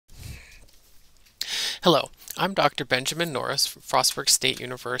Hello, I'm Dr. Benjamin Norris from Frostburg State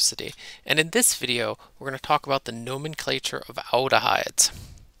University, and in this video we're going to talk about the nomenclature of aldehydes.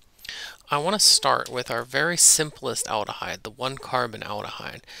 I want to start with our very simplest aldehyde, the one-carbon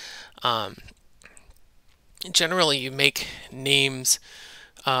aldehyde. Generally, you make names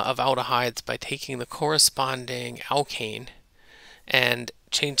of aldehydes by taking the corresponding alkane and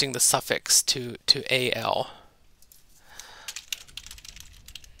changing the suffix to al.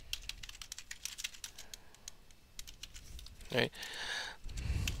 Right.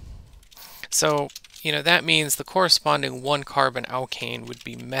 So, that means the corresponding one carbon alkane would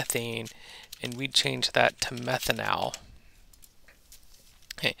be methane, and we'd change that to methanal.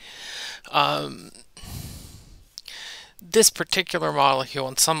 Okay. This particular molecule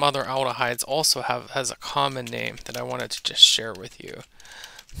and some other aldehydes also has a common name that I wanted to just share with you.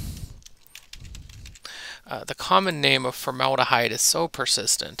 The common name of formaldehyde is so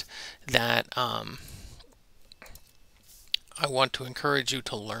persistent that I want to encourage you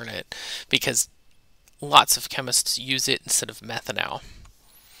to learn it because lots of chemists use it instead of methanal.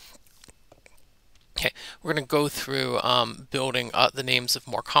 Okay, we're going to go through building the names of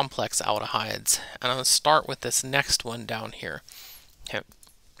more complex aldehydes, and I'm going to start with this next one down here. Okay.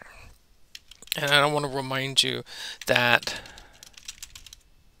 And I want to remind you that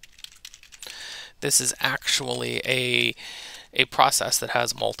this is actually a process that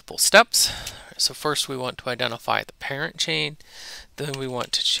has multiple steps. So first we want to identify the parent chain, then we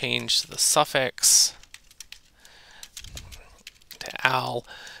want to change the suffix to al,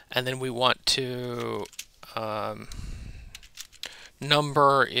 and then we want to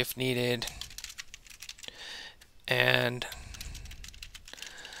number if needed, and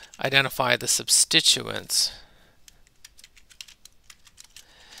identify the substituents,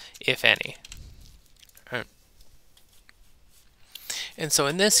 if any. And so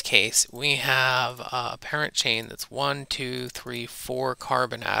in this case, we have a parent chain that's 1, 2, 3, 4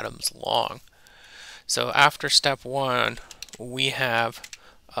 carbon atoms long. So after step 1, we have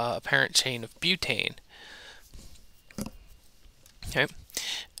a parent chain of butane. Okay,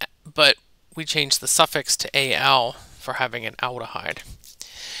 but we change the suffix to al for having an aldehyde.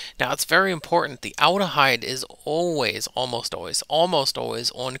 Now it's very important, the aldehyde is always, almost always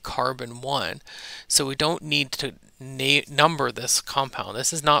on carbon 1, so we don't need to number this compound.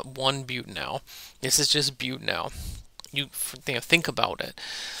 This is not 1-butanal, this is just butanal. You think about it.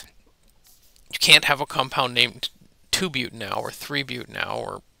 You can't have a compound named 2-butanal or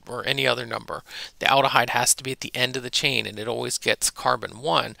 3-butanal or any other number. The aldehyde has to be at the end of the chain, and it always gets carbon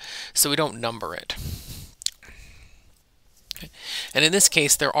 1, so we don't number it. And in this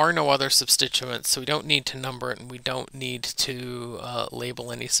case, there are no other substituents, so we don't need to number it, and we don't need to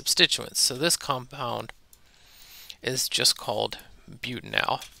label any substituents. So this compound is just called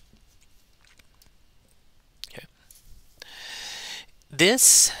butanal. Okay.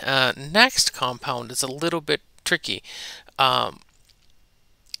 This next compound is a little bit tricky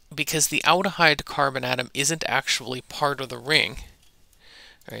because the aldehyde carbon atom isn't actually part of the ring.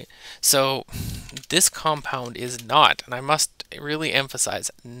 Right. So this compound is not, and I must really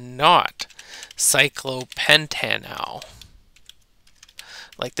emphasize, not cyclopentanal.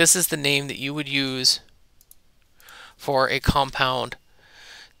 Like, this is the name that you would use for a compound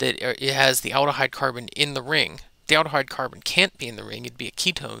that it has the aldehyde carbon in the ring. The aldehyde carbon can't be in the ring, it'd be a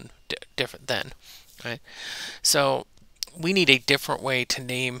ketone different then. Right? So we need a different way to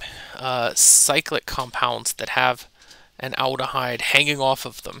name cyclic compounds that have an aldehyde hanging off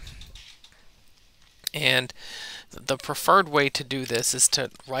of them. And the preferred way to do this is to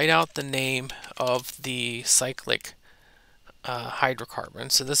write out the name of the cyclic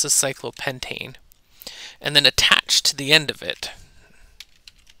hydrocarbon. So this is cyclopentane. And then attached to the end of it,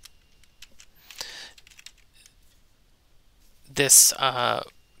 this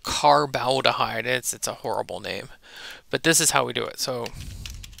carbaldehyde. It's a horrible name, but this is how we do it. So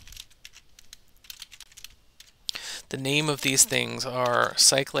the name of these things are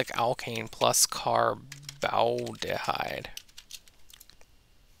cyclic alkane plus carbaldehyde.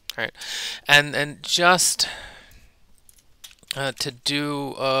 All right, and just to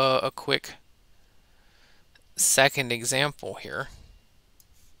do a quick second example here,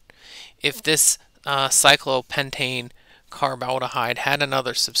 if this cyclopentane carbaldehyde had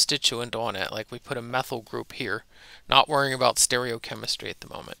another substituent on it, like we put a methyl group here, not worrying about stereochemistry at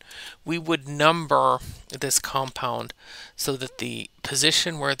the moment, we would number this compound so that the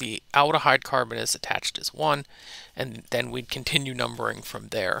position where the aldehyde carbon is attached is 1, and then we'd continue numbering from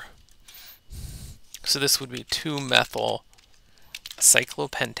there. So this would be 2-methyl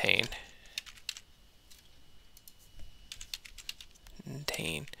cyclopentane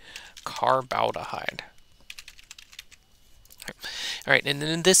pentane carbaldehyde. All right, and then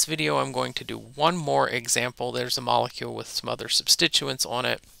in this video I'm going to do one more example. There's a molecule with some other substituents on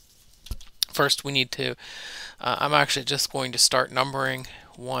it. First we need to, I'm actually just going to start numbering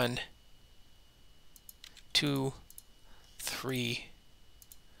 1, 2, 3,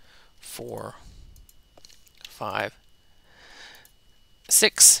 4, 5,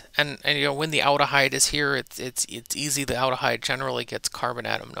 6, and you know, when the aldehyde is here, it's easy. The aldehyde generally gets carbon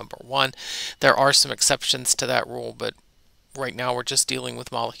atom number 1. There are some exceptions to that rule, but right now we're just dealing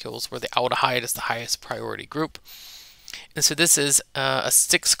with molecules where the aldehyde is the highest priority group. And so this is a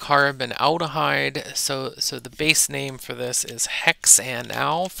 6-carbon aldehyde. So the base name for this is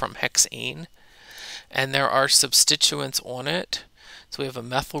hexanal from hexane, and there are substituents on it. So we have a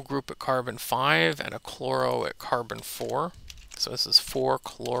methyl group at carbon 5 and a chloro at carbon 4. So this is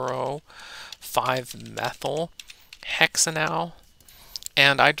 4-chloro, 5-methyl hexanal.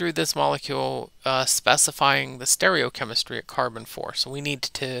 And I drew this molecule specifying the stereochemistry at carbon 4. So we need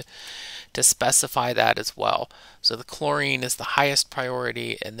to specify that as well. So the chlorine is the highest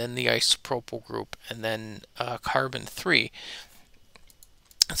priority, and then the isopropyl group, and then carbon 3.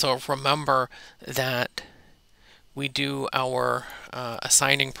 So remember that we do our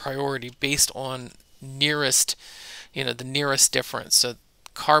assigning priority based on nearest, the nearest difference. So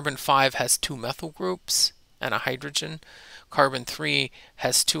carbon 5 has 2 methyl groups and a hydrogen. Carbon 3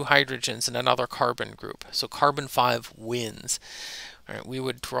 has 2 hydrogens and another carbon group. So carbon 5 wins. All right, we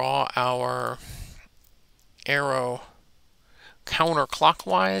would draw our arrow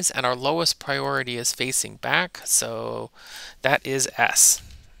counterclockwise, and our lowest priority is facing back, so that is S.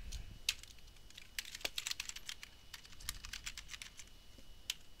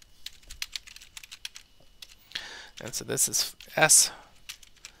 And so this is S,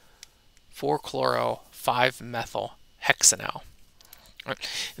 4-chloro, 5-methyl hexanal. Right.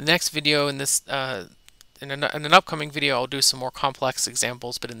 In the next video, in this in an upcoming video, I'll do some more complex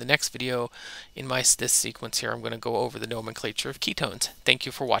examples, but in the next video, in this sequence here, I'm going to go over the nomenclature of ketones. Thank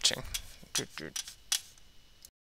you for watching.